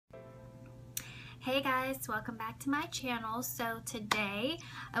Hey guys, welcome back to my channel. So today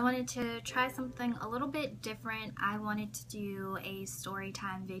I wanted to try something a little bit different. I wanted to do a story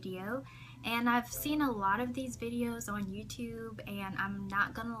time video, and I've seen a lot of these videos on YouTube, and I'm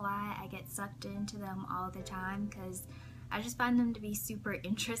not gonna lie, I get sucked into them all the time because I just find them to be super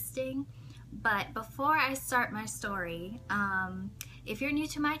interesting. But before I start my story, if you're new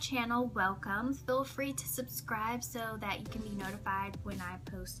to my channel, welcome. Feel free to subscribe so that you can be notified when I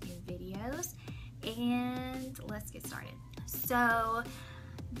post new videos. And let's get started. So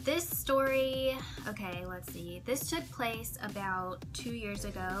this story, okay, let's see. This took place about 2 years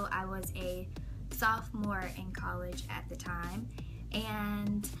ago. I was a sophomore in college at the time,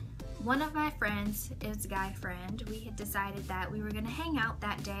 and one of my friends, it was a guy friend, we had decided that we were gonna hang out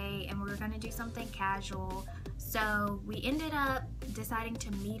that day and we were gonna do something casual. So we ended up deciding to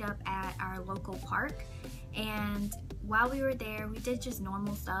meet up at our local park, and while we were there, we did just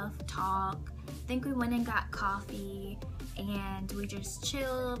normal stuff, talk. I think we went and got coffee and we just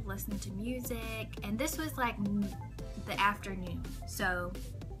chilled, listened to music, and this was like the afternoon. So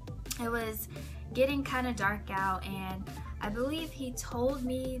it was getting kind of dark out, and I believe he told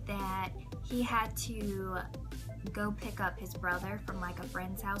me that he had to go pick up his brother from like a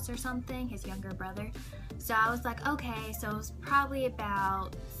friend's house or something, his younger brother. So I was like, okay, so it was probably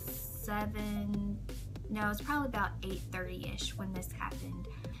about 8:30-ish when this happened.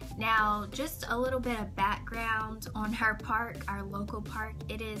 Now, just a little bit of background on our park, our local park.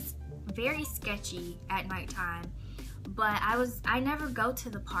 It is very sketchy at nighttime, but I never go to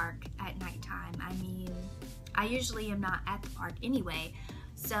the park at nighttime. I mean, I usually am not at the park anyway.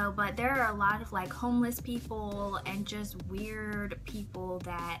 So, but there are a lot of like homeless people and just weird people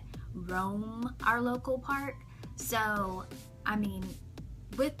that roam our local park. So, I mean,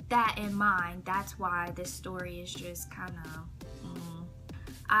 with that in mind, that's why this story is just kind of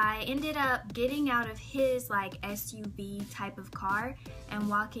I ended up getting out of his like SUV type of car and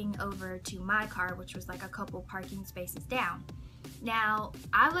walking over to my car, which was like a couple parking spaces down. Now,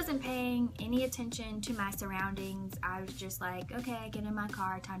 I wasn't paying any attention to my surroundings. I was just like, okay, get in my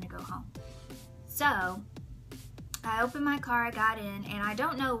car, time to go home. So I opened my car, I got in, and I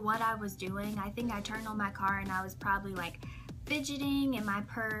don't know what I was doing. I think I turned on my car and I was probably like fidgeting in my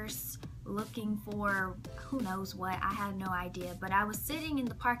purse, looking for who knows what. I had no idea, but I was sitting in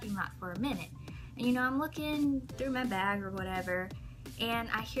the parking lot for a minute, and you know, I'm looking through my bag or whatever, and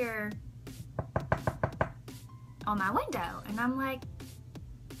I hear on my window, and I'm like,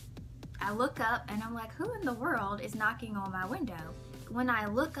 I look up and I'm like, who in the world is knocking on my window? When I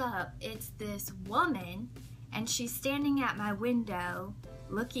look up, it's this woman, and she's standing at my window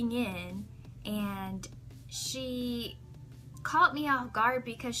looking in, and she caught me off guard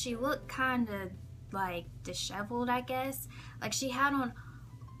because she looked kind of like disheveled, I guess. Like she had on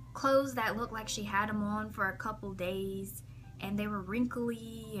clothes that looked like she had them on for a couple days, and they were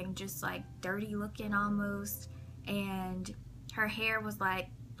wrinkly and just like dirty looking almost, and her hair was like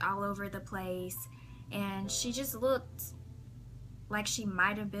all over the place, and she just looked like she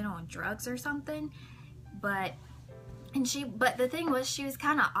might have been on drugs or something. But the thing was, she was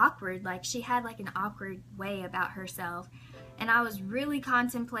kind of awkward. Like she had like an awkward way about herself. And I was really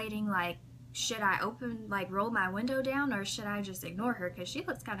contemplating, like, should I roll my window down, or should I just ignore her because she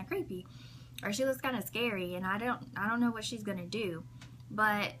looks kind of creepy, or she looks kind of scary, and I don't know what she's gonna do.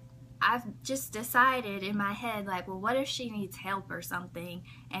 But I've just decided in my head, like, well, what if she needs help or something,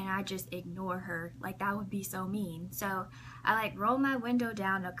 and I just ignore her? Like, that would be so mean. So I like roll my window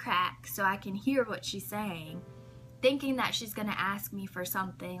down a crack so I can hear what she's saying, thinking that she's gonna ask me for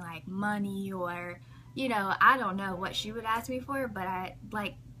something like money, or you know, I don't know what she would ask me for, but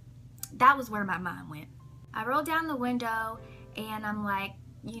that was where my mind went. I rolled down the window and I'm like,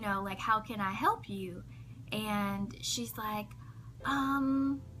 you know, like, how can I help you? And she's like,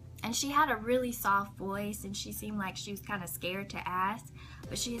 and she had a really soft voice, and she seemed like she was kind of scared to ask,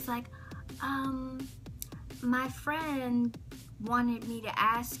 but she's like, my friend wanted me to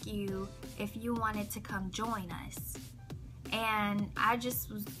ask you if you wanted to come join us. And I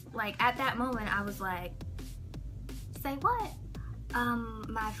just was like, at that moment, I was like, say what?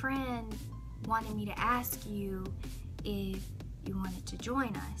 My friend wanted me to ask you if you wanted to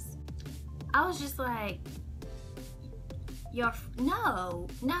join us. I was just like, no,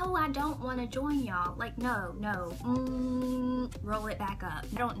 I don't want to join y'all. Like, no, roll it back up.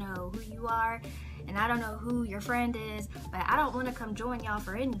 I don't know who you are, and I don't know who your friend is, but I don't want to come join y'all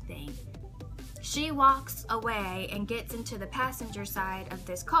for anything. She walks away and gets into the passenger side of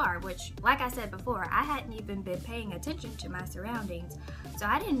this car, which, like I said before, I hadn't even been paying attention to my surroundings. So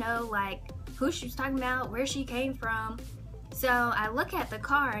I didn't know like who she was talking about, where she came from. So I look at the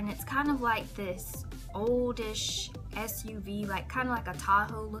car and it's kind of like this oldish SUV, like kind of like a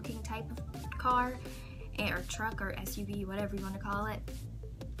Tahoe looking type of car, or truck, or SUV, whatever you want to call it.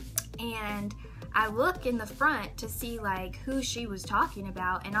 And I look in the front to see like who she was talking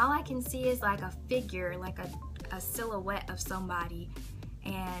about, and all I can see is like a figure, like a silhouette of somebody.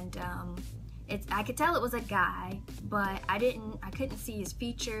 And I could tell it was a guy, but I couldn't see his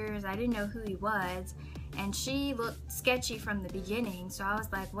features. I didn't know who he was. And she looked sketchy from the beginning, so I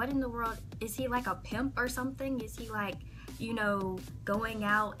was like, what in the world? Is he like a pimp or something? Is he like, you know, going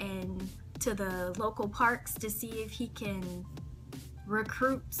out and to the local parks to see if he can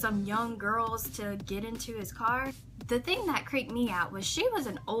recruit some young girls to get into his car? The thing that creeped me out was she was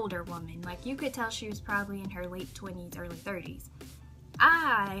an older woman. Like, you could tell she was probably in her late 20s, early 30s.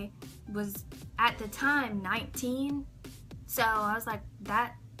 I was at the time 19, so I was like,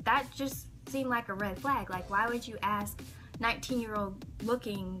 that just seemed like a red flag. Like, why would you ask 19-year-old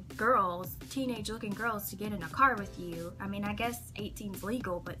looking girls, teenage looking girls, to get in a car with you? I mean, I guess 18's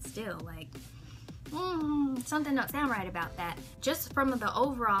legal, but still, like, something don't sound right about that. Just from the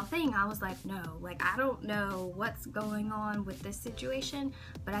overall thing, I was like, no, like, I don't know what's going on with this situation,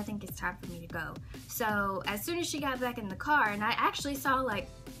 but I think it's time for me to go. So as soon as she got back in the car, and I actually saw like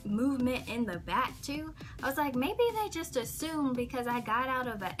movement in the back too, I was like, maybe they just assumed because I got out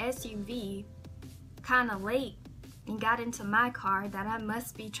of a SUV kind of late and got into my car that I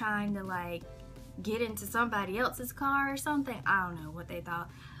must be trying to like get into somebody else's car or something. I don't know what they thought.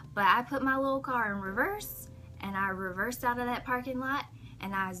 But I put my little car in reverse, and I reversed out of that parking lot,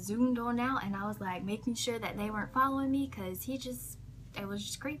 and I zoomed on out, and I was like making sure that they weren't following me, because it was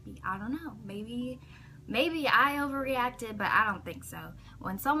just creepy. I don't know, maybe I overreacted, but I don't think so.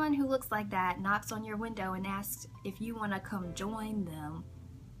 When someone who looks like that knocks on your window and asks if you want to come join them,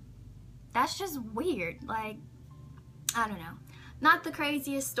 that's just weird. Like, I don't know. Not the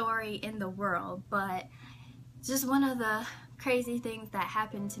craziest story in the world, but just one of the crazy things that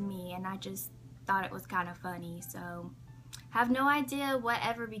happened to me, and I just thought it was kind of funny. So have no idea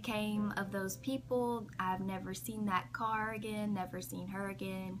whatever became of those people. I've never seen that car again, never seen her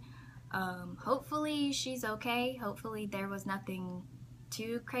again. Hopefully she's okay. Hopefully there was nothing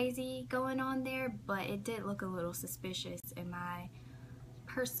too crazy going on there, but it did look a little suspicious in my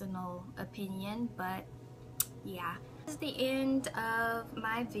personal opinion. But yeah, this is the end of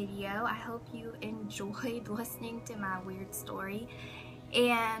my video. I hope you enjoyed listening to my weird story,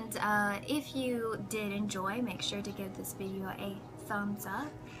 and if you did enjoy, make sure to give this video a thumbs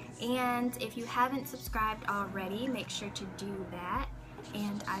up, and if you haven't subscribed already, make sure to do that,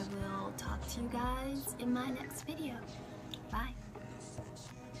 and I will talk to you guys in my next video. Bye.